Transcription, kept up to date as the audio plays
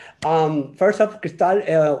First off, Cristal,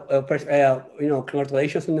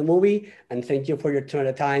 congratulations on the movie, and thank you for your turn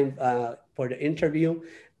of time for the interview.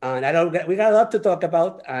 And I don't, we got a lot to talk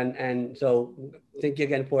about, and so thank you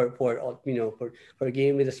again for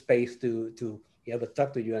giving me the space to be able to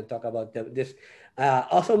talk to you and talk about this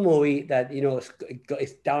awesome movie that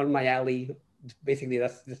is down my alley. Basically,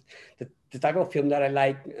 that's the type of film that I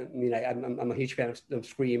like. I mean, I'm a huge fan of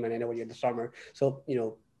Scream, and I know you're the summer, so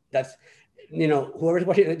that's whoever's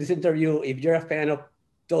watching this interview, if you're a fan of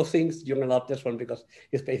those things, you're gonna love this one because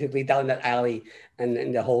it's basically down that alley,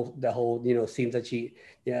 and the whole scenes that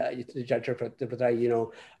yeah, the judge portray.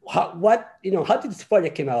 How did this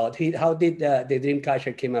project came out? How did the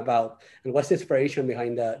Dreamcatcher came about, and what's the inspiration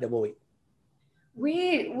behind the movie?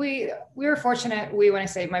 We were fortunate. When I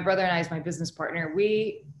say my brother and I is my business partner,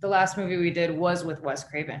 the last movie we did was with Wes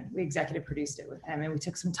Craven. We executive produced it with him, and we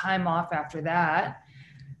took some time off after that.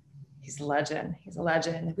 He's a legend. He's a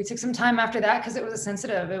legend. We took some time after that because it was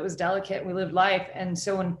sensitive, it was delicate. We lived life, and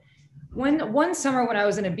so when one summer when I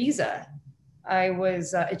was in Ibiza,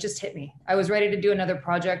 it just hit me. I was ready to do another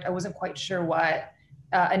project. I wasn't quite sure what.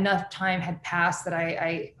 Enough time had passed that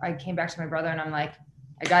I came back to my brother and I'm like,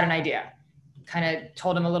 I got an idea. Kind of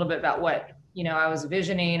told him a little bit about what I was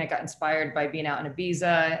visioning. I got inspired by being out in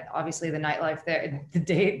Ibiza, obviously the nightlife there, the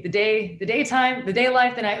daytime, the day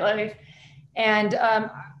life, the nightlife, and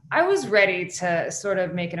I was ready to sort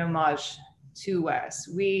of make an homage to Wes.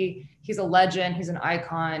 He's a legend. He's an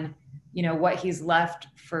icon. What he's left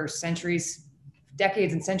for centuries,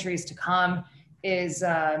 decades and centuries to come is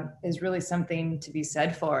really something to be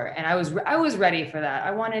said for. And I was ready for that.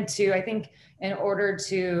 I think in order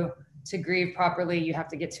to grieve properly, you have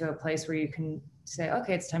to get to a place where you can say,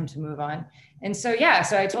 okay, it's time to move on. And so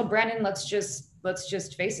I told Brandon, let's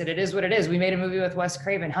just face it. It is what it is. We made a movie with Wes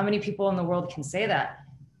Craven. How many people in the world can say that?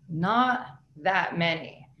 Not that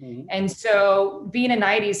many. Mm-hmm. And so being a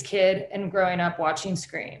 90s kid and growing up watching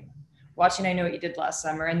Scream, watching I Know What You Did Last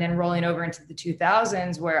Summer, and then rolling over into the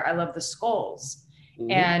 2000s where I love the Skulls.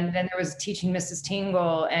 Mm-hmm. And then there was Teaching Mrs.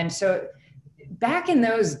 Tingle. And so back in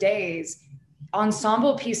those days,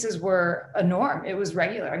 ensemble pieces were a norm. It was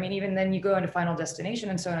regular. I mean, even then you go into Final Destination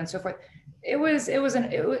and so on and so forth. It was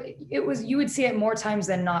you would see it more times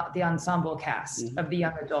than not, the ensemble cast mm-hmm. of the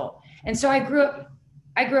young adult. And so I grew up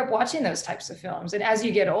watching those types of films. And as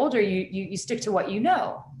you get older, you stick to what you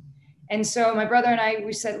know. And so my brother and I,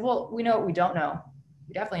 we said, well, we know what we don't know.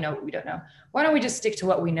 We definitely know what we don't know. Why don't we just stick to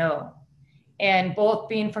what we know? And both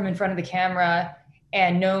being from in front of the camera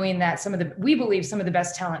and knowing that we believe some of the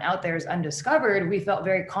best talent out there is undiscovered, we felt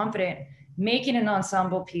very confident making an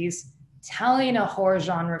ensemble piece, telling a horror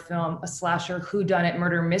genre film, a slasher whodunit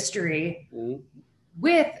murder mystery mm-hmm.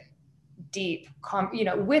 with deep,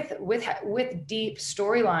 with deep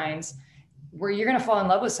storylines where you're going to fall in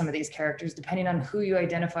love with some of these characters, depending on who you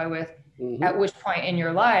identify with mm-hmm. at which point in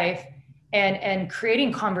your life, and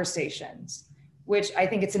creating conversations, which I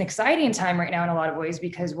think it's an exciting time right now in a lot of ways,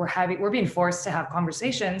 because we're being forced to have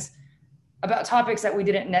conversations about topics that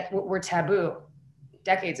were taboo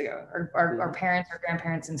decades ago, or our parents or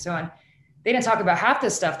grandparents and so on. They didn't talk about half the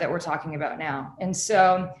stuff that we're talking about now. And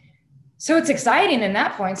so it's exciting in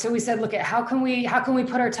that point. So we said, look at how can we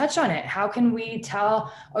put our touch on it? How can we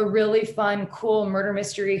tell a really fun, cool murder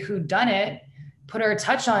mystery whodunit, put our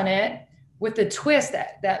touch on it with the twist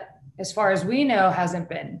that as far as we know hasn't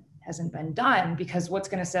been done, because what's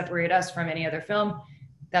going to separate us from any other film?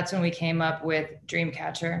 That's when we came up with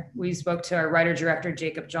Dreamcatcher. We spoke to our writer director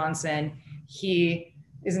Jacob Johnson. He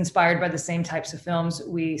is inspired by the same types of films.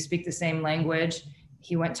 We speak the same language.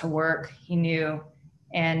 He went to work. He knew.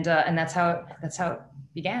 And that's how it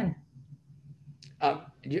began.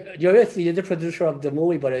 You're the producer of the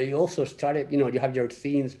movie, but you also started. You have your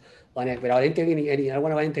scenes on it without entering any. I don't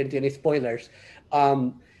want to enter into any spoilers.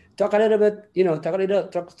 Talk a little bit.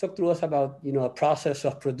 Talk through us about a process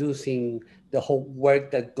of producing the whole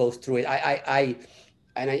work that goes through it. I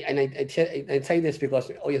say this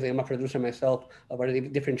because obviously I'm a producer myself of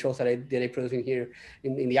different shows that I producing here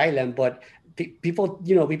in the island, but people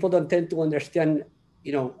don't tend to understand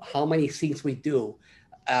how many things we do.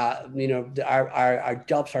 Our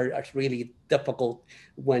jobs are really difficult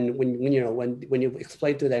when you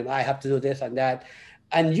explain to them, I have to do this and that.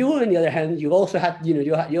 And you, on the other hand, you also had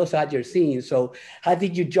your scenes. So how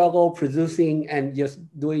did you juggle producing and just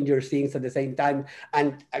doing your scenes at the same time?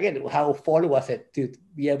 And again, how fun was it to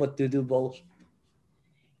be able to do both?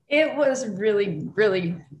 It was a really,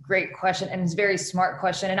 really great question, and it's a very smart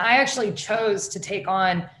question. And I actually chose to take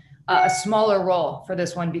on a smaller role for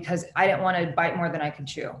this one because I didn't want to bite more than I could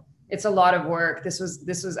chew. It's a lot of work.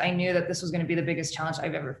 I knew that this was going to be the biggest challenge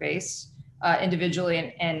I've ever faced.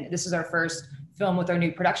 individually, and this is our first film with our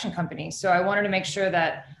new production company. So I wanted to make sure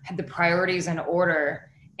that I had the priorities in order.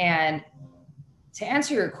 And to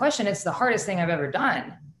answer your question, it's the hardest thing I've ever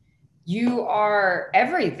done. You are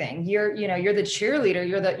everything. You're the cheerleader,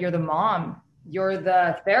 you're the mom, you're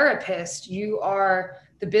the therapist, you are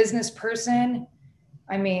the business person.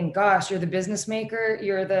 I mean, gosh, you're the business maker,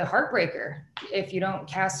 you're the heartbreaker if you don't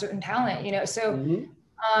cast certain talent, so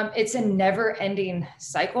it's a never ending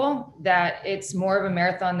cycle that it's more of a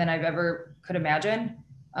marathon than I've ever could imagine.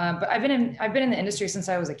 But I've been in the industry since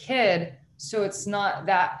I was a kid. So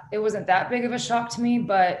it wasn't that big of a shock to me,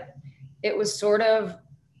 but it was sort of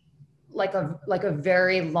like a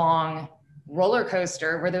very long roller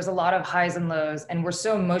coaster where there's a lot of highs and lows, and we're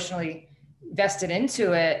so emotionally vested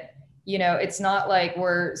into it. It's not like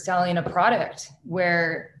we're selling a product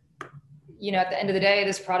where, at the end of the day,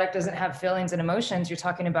 this product doesn't have feelings and emotions. You're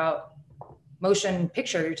talking about motion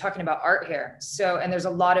picture, you're talking about art here. So, and there's a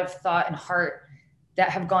lot of thought and heart that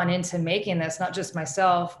have gone into making this, not just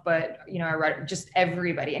myself, but, I write just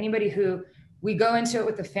everybody, anybody who we go into it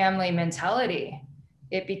with the family mentality.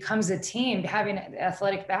 It becomes a team. Having an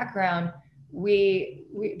athletic background, we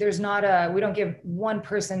don't give one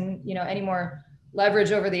person, any more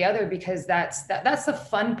leverage over the other, because that's the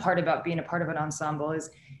fun part about being a part of an ensemble is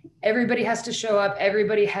everybody has to show up.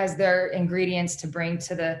 Everybody has their ingredients to bring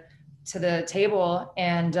to the table,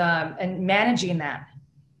 and managing that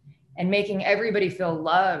and making everybody feel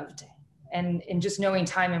loved, and just knowing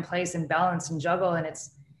time and place and balance and juggle. And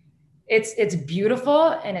it's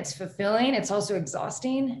beautiful and it's fulfilling. It's also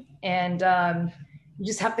exhausting. And you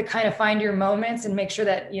just have to kind of find your moments and make sure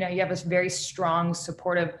that, you have a very strong,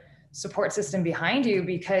 supportive support system behind you,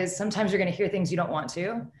 because sometimes you're going to hear things you don't want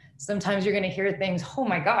to. Sometimes you're going to hear things, oh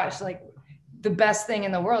my gosh, like the best thing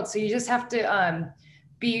in the world. So you just have to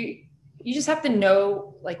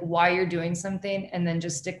know like why you're doing something, and then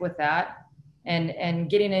just stick with that and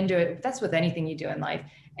getting into it. That's with anything you do in life.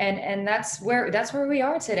 And that's where we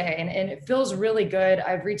are today. And it feels really good.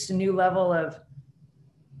 I've reached a new level of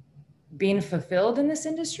being fulfilled in this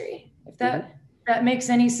industry, if that makes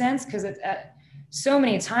any sense. Cause so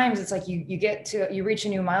many times it's like you reach a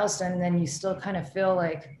new milestone, and then you still kind of feel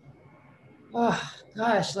like, oh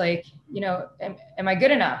gosh, like, am I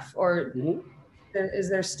good enough? Or is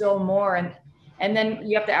there still more? And then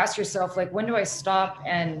you have to ask yourself, like, when do I stop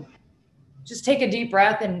and just take a deep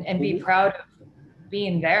breath and be proud of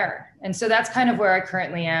being there? And so that's kind of where I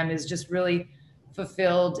currently am, is just really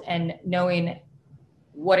fulfilled and knowing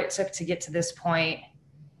what it took to get to this point.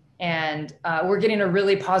 And we're getting a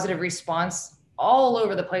really positive response all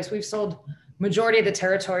over the place. We've sold majority of the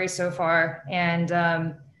territory so far. And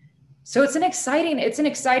so it's an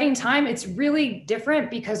exciting time. It's really different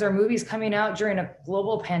because our movie's coming out during a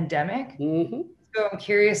global pandemic. So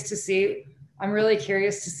I'm really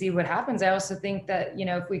curious to see what happens. I also think that,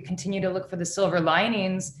 if we continue to look for the silver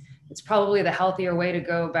linings, it's probably the healthier way to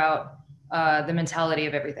go about the mentality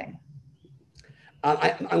of everything.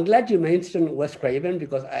 I'm glad you mentioned Wes Craven,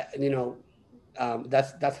 because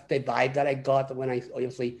that's the vibe that I got when I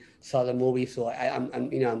obviously saw the movie. So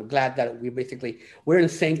I'm glad that we're in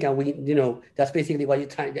sync, and that's basically what you're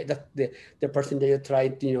trying. That's the person that you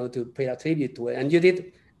tried to pay a tribute to it, and you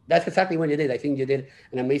did. That's exactly what you did. I think you did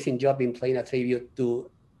an amazing job in playing a tribute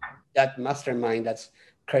to that mastermind. That's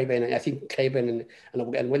Craven. And I think Craven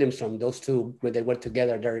and Williamson, those two, when they work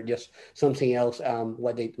together, they're just something else.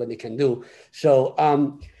 What they can do. So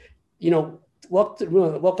walk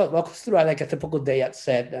us through like a typical day at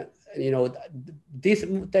set. These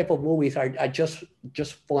type of movies are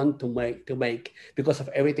just fun to make because of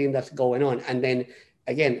everything that's going on. And then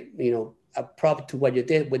again, a prop to what you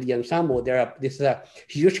did with the ensemble. This is a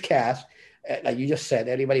huge cast. Like you just said,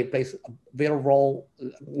 everybody plays a vital role,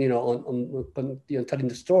 on telling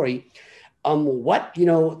the story.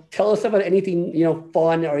 Tell us about anything,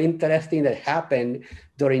 fun or interesting that happened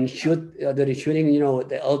during shooting, I don't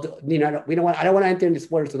want to enter into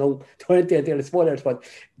spoilers, so don't enter into the spoilers, but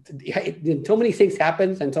so many things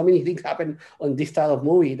happen, and so many things happen on this style of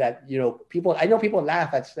movie that, I know people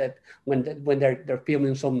laugh at that when they're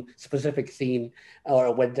filming some specific scene,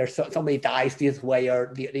 or when there's somebody dies this way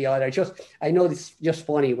or the other. I know it's just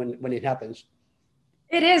funny when it happens.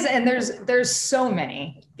 It is, and there's so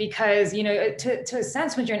many, because to a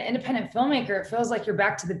sense, when you're an independent filmmaker, it feels like you're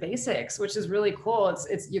back to the basics, which is really cool.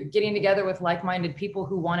 It's you're getting together with like-minded people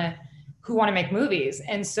who want to make movies.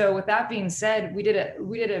 And so with that being said,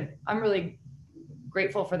 I'm really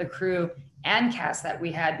grateful for the crew and cast that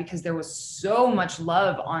we had, because there was so much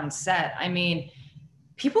love on set. I mean,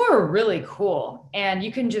 people are really cool, and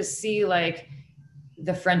you can just see like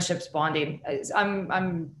the friendships bonding.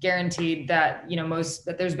 I'm guaranteed that, you know,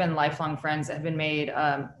 that there's been lifelong friends that have been made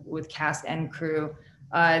with cast and crew.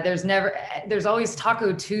 There's always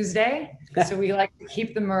Taco Tuesday. So we like to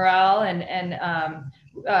keep the morale, and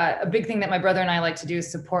a big thing that my brother and I like to do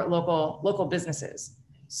is support local businesses.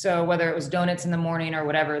 So whether it was donuts in the morning or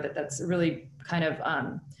whatever, that's a really kind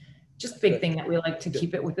of just a big thing that we like to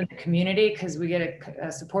keep it within the community, because we get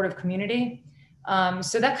a supportive community.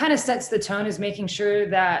 So that kind of sets the tone, is making sure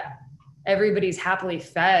that everybody's happily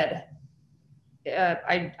fed.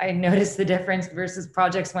 I noticed the difference versus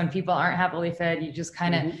projects when people aren't happily fed. You just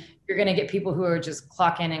kind of, you're going to get people who are just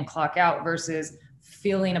clock in and clock out versus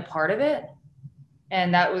feeling a part of it.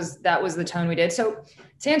 And that was the tone we did. So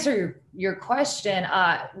to answer your question,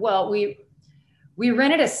 well, we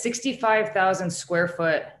rented a 65,000 square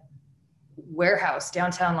foot warehouse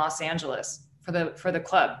downtown Los Angeles for the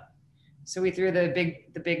club. So we threw the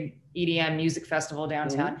big EDM music festival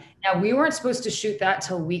downtown. Now, we weren't supposed to shoot that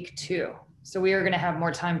till week 2. So we were going to have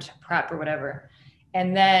more time to prep or whatever.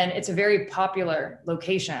 And then it's a very popular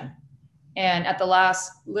location. And at the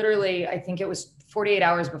last, literally, I think it was 48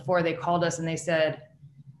 hours before, they called us and they said,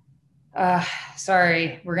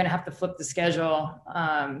 sorry, we're going to have to flip the schedule.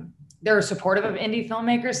 They were supportive of indie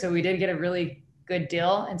filmmakers, so we did get a really good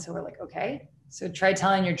deal. And so we're like, okay. So try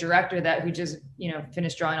telling your director that, who just, you know,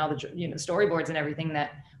 finished drawing all the, you know, storyboards and everything,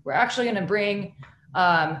 that we're actually going to bring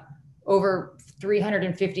over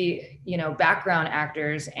 350, you know, background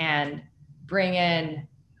actors and bring in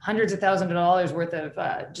hundreds of thousands of dollars worth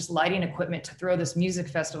of just lighting equipment to throw this music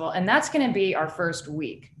festival. And that's going to be our first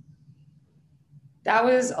week. That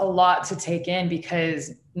was a lot to take in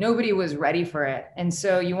because nobody was ready for it. And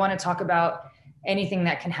so you want to talk about anything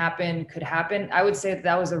that can happen, could happen. I would say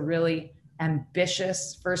that was a really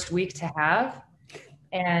ambitious first week to have.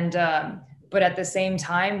 And, but at the same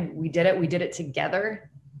time, we did it together.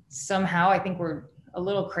 Somehow, I think we're a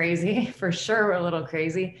little crazy, for sure. We're a little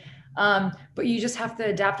crazy. But you just have to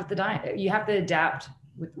adapt with the diet. You have to adapt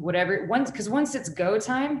with whatever, because once it's go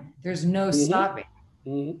time, there's no stopping.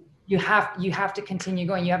 You have to continue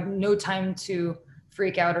going. You have no time to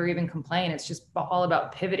freak out or even complain. It's just all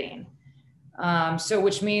about pivoting. So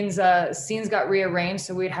which means scenes got rearranged.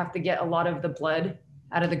 So we'd have to get a lot of the blood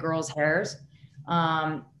out of the girls' hairs.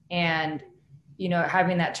 And, you know,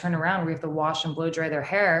 having that turnaround, we have to wash and blow dry their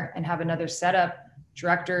hair and have another setup.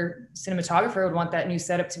 Director, cinematographer would want that new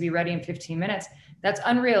setup to be ready in 15 minutes. That's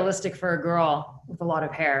unrealistic for a girl with a lot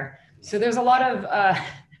of hair. So there's a lot of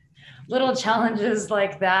little challenges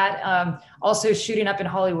like that. Also shooting up in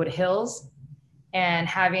Hollywood Hills and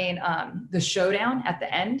having the showdown at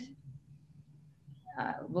the end.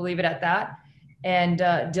 We'll leave it at that.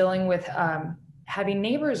 And dealing with having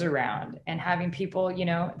neighbors around and having people, you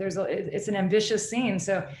know, it's an ambitious scene.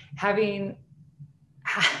 So having,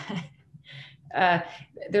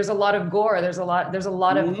 there's a lot of gore, there's a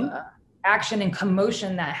lot of action and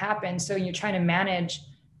commotion that happens. So you're trying to manage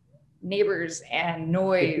neighbors and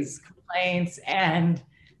noise, complaints and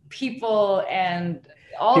people and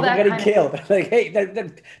all people that getting killed. Like, hey,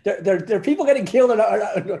 there are people getting killed.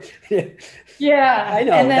 Yeah, I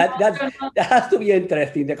know that has to be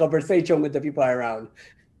interesting. The conversation with the people around.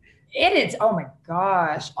 It is. Oh my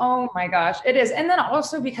gosh, it is. And then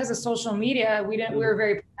also because of social media, we were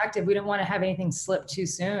very protective. We didn't want to have anything slip too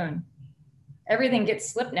soon. Everything gets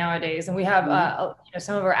slipped nowadays, and we have you know,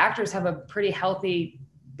 some of our actors have a pretty healthy,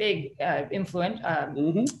 big influence.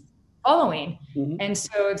 Following. And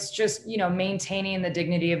so it's just, you know, maintaining the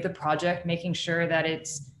dignity of the project, making sure that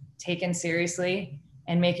it's taken seriously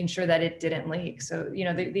and making sure that it didn't leak. So, you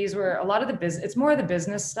know, these were a lot of the business, it's more of the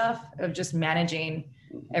business stuff of just managing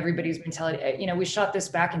everybody's mentality. You know, we shot this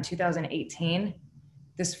back in 2018.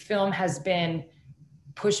 This film has been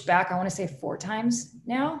pushed back, I want to say 4 times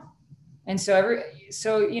now. And so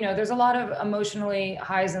you know, there's a lot of emotionally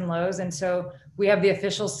highs and lows. And so we have the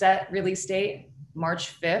official set release date,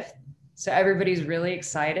 March 5th. So everybody's really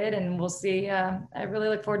excited, and we'll see. I really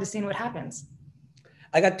look forward to seeing what happens.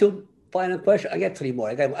 I got 2 final questions. I got 3 more.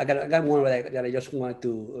 I got one that I just wanted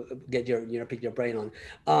to get pick your brain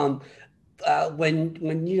on.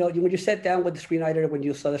 When you sat down with the screenwriter, when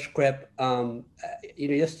you saw the script,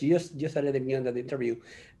 you said at the beginning of the interview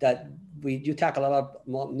that you tackle a lot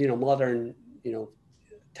of modern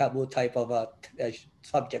taboo type of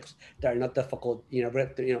subjects that are not difficult.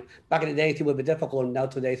 Back in the days it would be difficult. Now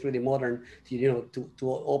today it's really modern. To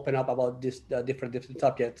open up about this different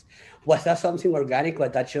subjects. Was that something organic, or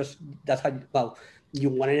that's how you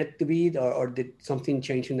wanted it to be, or did something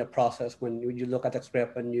change in the process when you look at the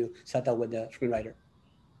script and you sat down with the screenwriter?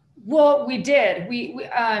 Well, we did.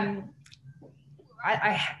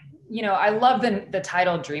 you know, I love the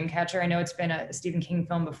title Dreamcatcher. I know it's been a Stephen King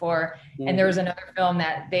film before, and there was another film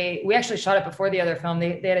that we actually shot it before the other film.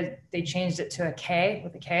 They changed it to a K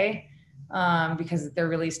with a K because their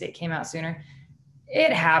release date came out sooner.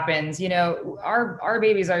 It happens, you know. Our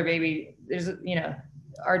baby's our baby. There's, you know,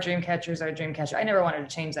 our Dreamcatcher's our Dreamcatcher. I never wanted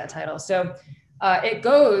to change that title, so it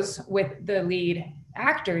goes with the lead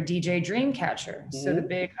actor DJ Dreamcatcher. So the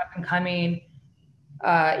big up and coming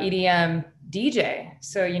EDM DJ.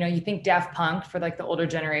 So, you know, you think Daft Punk for like the older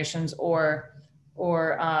generations, or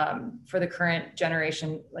for the current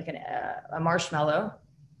generation, like a Marshmello.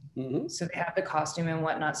 So they have the costume and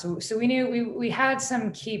whatnot. So we knew we had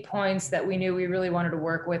some key points that we knew we really wanted to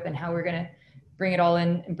work with, and how we're going to bring it all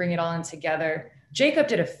in together. Jacob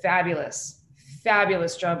did a fabulous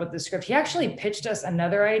job with the script. He actually pitched us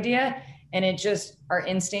another idea, and it just, our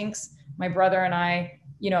instincts, my brother and I,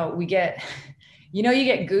 you know, we get, you know, you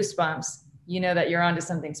get goosebumps, you know, that you're onto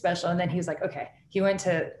something special. And then he's like, okay, he went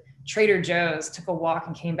to Trader Joe's, took a walk,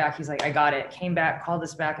 and came back. He's like, I got it. Came back, called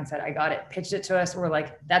us back and said, I got it. Pitched it to us. We're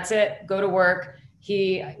like, that's it. Go to work.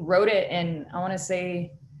 He wrote it in, I want to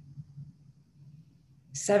say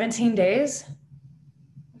 17 days,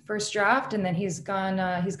 first draft. And then he's gone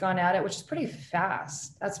at it, which is pretty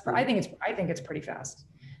fast. I think it's pretty fast.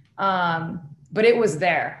 But it was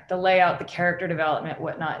there, the layout, the character development,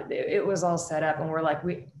 whatnot. It was all set up. And we're like,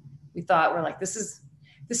 we thought, we're like, this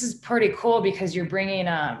is pretty cool, because you're bringing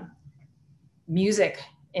music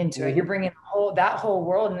into it. You're bringing that whole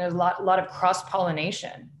world, and there's a lot of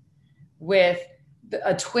cross-pollination with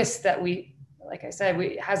a twist that like I said,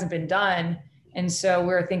 hasn't been done. And so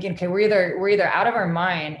we're thinking, okay, we're either out of our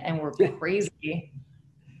mind and we're crazy,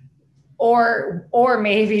 or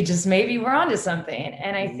maybe we're onto something.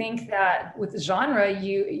 And I think that with the genre,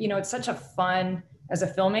 you know, it's such a fun, as a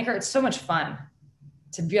filmmaker, it's so much fun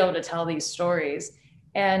to be able to tell these stories.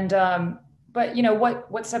 And but you know,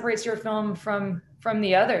 what separates your film from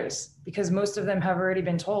the others? Because most of them have already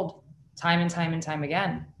been told time and time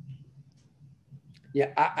again.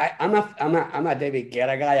 Yeah, I'm a David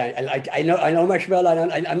Guetta guy. I know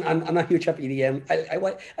Marshmello. I'm a huge fan of EDM.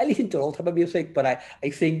 I listen to all type of music, but I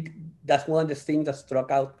think that's one of the things that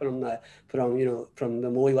struck out from the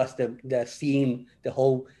movie was the scene, the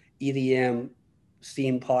whole EDM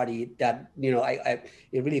scene party that, you know, it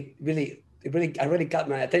really got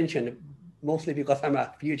my attention, mostly because I'm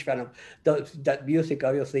a huge fan of that music,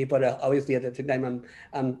 obviously, but obviously at the same time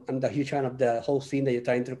I'm the huge fan of the whole scene that you're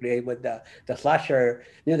trying to create with the slasher,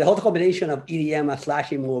 you know, the whole combination of EDM and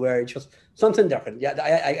slashing movie, it's just something different. Yeah,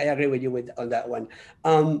 I agree with you on that one.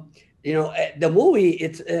 You know, the movie,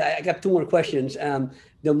 I got two more questions.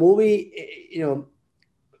 The movie, you know,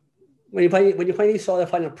 when you finally saw the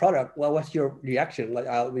final product, what was your reaction? You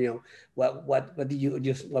know, what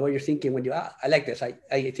were you thinking when I like this? I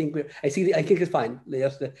think it's fine.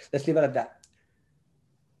 Let's leave it at that.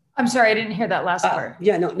 I'm sorry, I didn't hear that last part.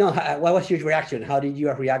 Yeah, no. What was your reaction? How did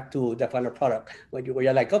you react to the final product? When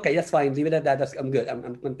you're like, okay, that's fine, leave it at that. I'm good.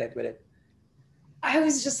 I'm content with it. I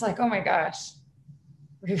was just like, oh my gosh.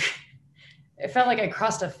 It felt like I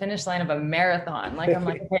crossed a finish line of a marathon. Like, I'm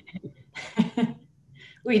like, okay.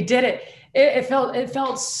 We did it. It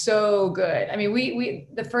felt so good. I mean, we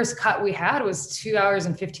the first cut we had was 2 hours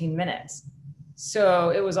and 15 minutes.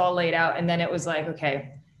 So it was all laid out. And then it was like,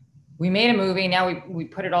 okay, we made a movie. Now we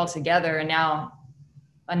put it all together. And now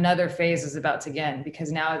another phase is about to begin,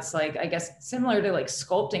 because now it's like, I guess, similar to like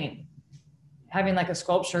sculpting, having like a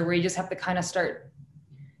sculpture where you just have to kind of start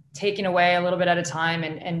taking away a little bit at a time.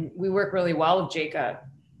 And we work really well with Jacob.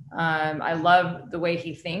 I love the way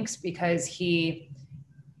he thinks, because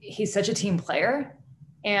he's such a team player,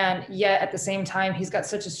 and yet at the same time, he's got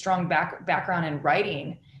such a strong background in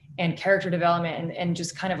writing and character development, and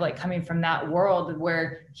just kind of like coming from that world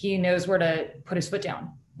where he knows where to put his foot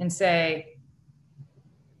down and say,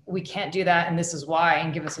 we can't do that, and this is why,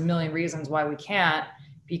 and give us a million reasons why we can't,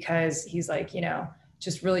 because he's like, you know,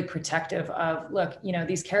 just really protective of, look, you know,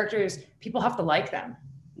 these characters, people have to like them,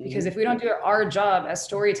 because if we don't do our job as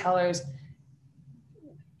storytellers,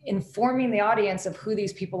 informing the audience of who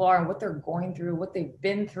these people are and what they're going through, what they've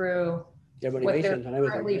been through, what they're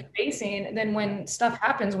currently facing, and then when stuff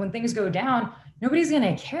happens, when things go down, nobody's going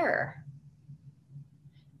to care.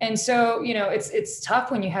 And so, you know, it's tough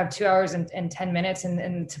when you have 2 hours and 10 minutes,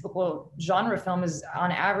 and typical genre film is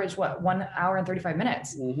on average, 1 hour and 35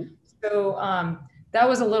 minutes. So that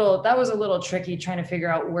was a little tricky, trying to figure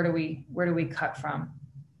out where do we cut from.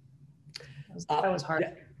 That was hard.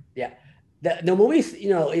 Yeah. The movies, you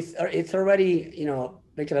know, it's already, you know,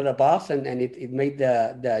 like a boss, and it made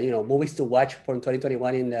the movies to watch from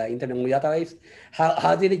 2021 in the Internet Movie Database.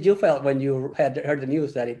 How did you felt when you had heard the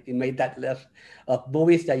news that it made that list of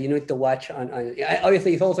movies that you need to watch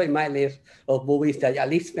obviously it's also in my list of movies that at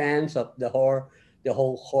least fans of the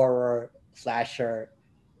whole horror slasher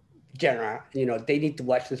genre, they need to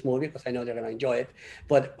watch this movie because I know they're gonna enjoy it.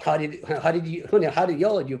 But how did you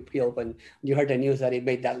feel when you heard the news that it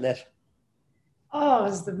made that list? Oh, it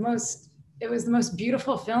was the most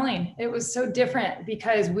beautiful feeling. It was so different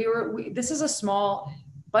because this is a small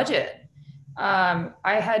budget. I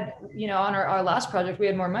had, on our last project, we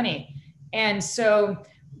had more money. And so,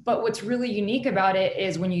 but what's really unique about it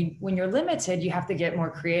is when you're limited, you have to get more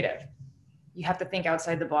creative. You have to think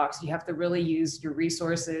outside the box. You have to really use your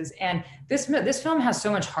resources. And this film has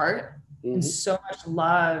so much heart and so much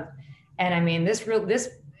love. And I mean,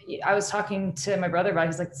 I was talking to my brother about it.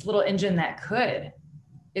 He's like, this little engine that could.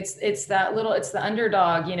 It's the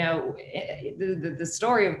underdog, the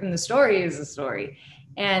story within the story is a story.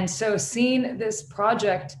 And so seeing this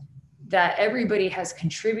project that everybody has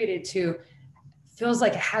contributed to feels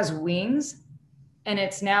like it has wings, and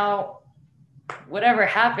it's now, whatever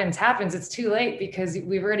happens, it's too late because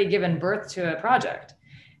we've already given birth to a project.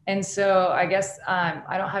 And so I guess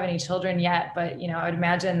I don't have any children yet, but I'd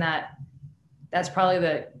imagine that's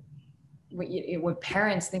probably when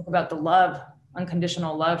parents think about the love,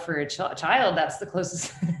 unconditional love for a child, that's the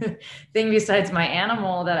closest thing besides my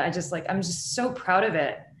animal that I'm just so proud of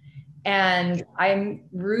it. And I'm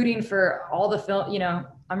rooting for all the film,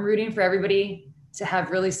 I'm rooting for everybody to have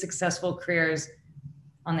really successful careers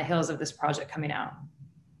on the heels of this project coming out.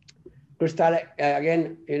 Crystal,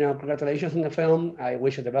 again, congratulations on the film. I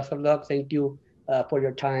wish you the best of luck. Thank you for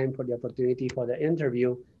your time, for the opportunity, for the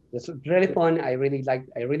interview. This was really fun. I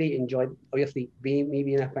really enjoyed, obviously,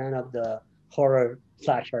 being a fan of the horror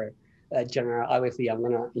slasher genre. Obviously, I'm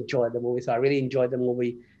gonna enjoy the movie. So I really enjoyed the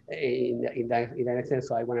movie in that extent.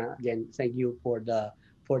 So I wanna again thank you for the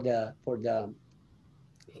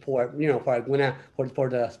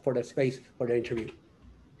space for the interview.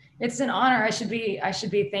 It's an honor. I should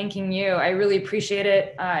be thanking you. I really appreciate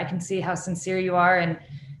it. I can see how sincere you are, and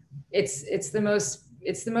it's the most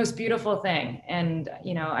beautiful thing. And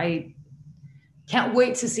I can't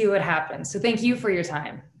wait to see what happens. So thank you for your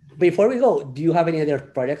time. Before we go, do you have any other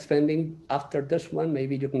projects pending after this one?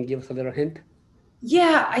 Maybe you can give us a little hint.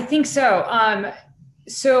 Yeah, I think so.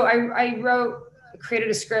 So I created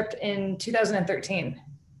a script in 2013,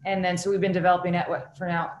 and then so we've been developing it for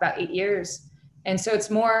now about 8 years. And so it's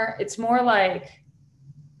more like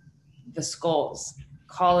The Skulls,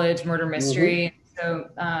 college murder mystery. So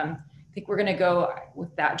I think we're going to go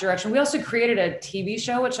with that direction. We also created a TV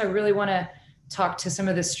show, which I really want to talk to some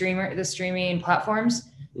of the streaming platforms,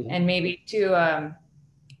 and maybe to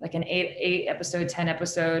like an 8 episode, 10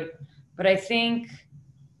 episode. But I think,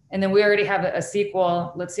 and then we already have a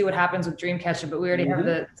sequel. Let's see what happens with Dreamcatcher, but we already have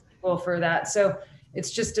the sequel for that. So it's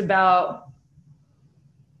just about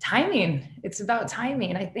timing. It's about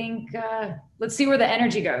timing. I think, let's see where the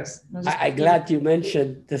energy goes. I'm glad you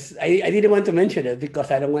mentioned this. I didn't want to mention it because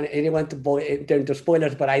I didn't want to turn into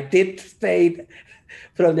spoilers, but I did state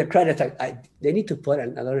from the credits, they need to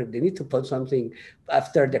put something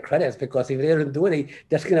after the credits, because if they don't do it,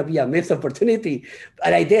 there's going to be a missed opportunity.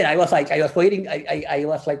 And I did. I was waiting. I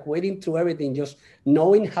was waiting through everything, just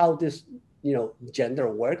knowing how this gender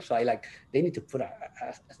works. So they need to put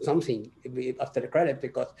something after the credit,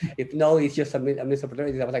 because if no, it's just a missed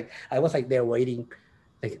opportunity. I was there waiting.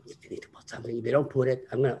 They need to put something. If they don't put it,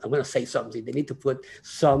 I'm gonna say something. They need to put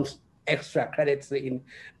some extra credits in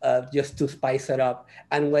just to spice it up.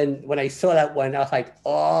 And when I saw that one, I was like,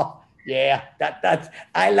 oh yeah, that's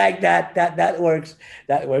I like that. That works.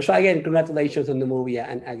 That works. So again, congratulations on the movie,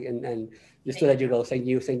 and just to let you go, thank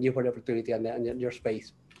you for the opportunity and your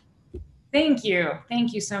space. Thank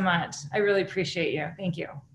you so much. I really appreciate you. Thank you.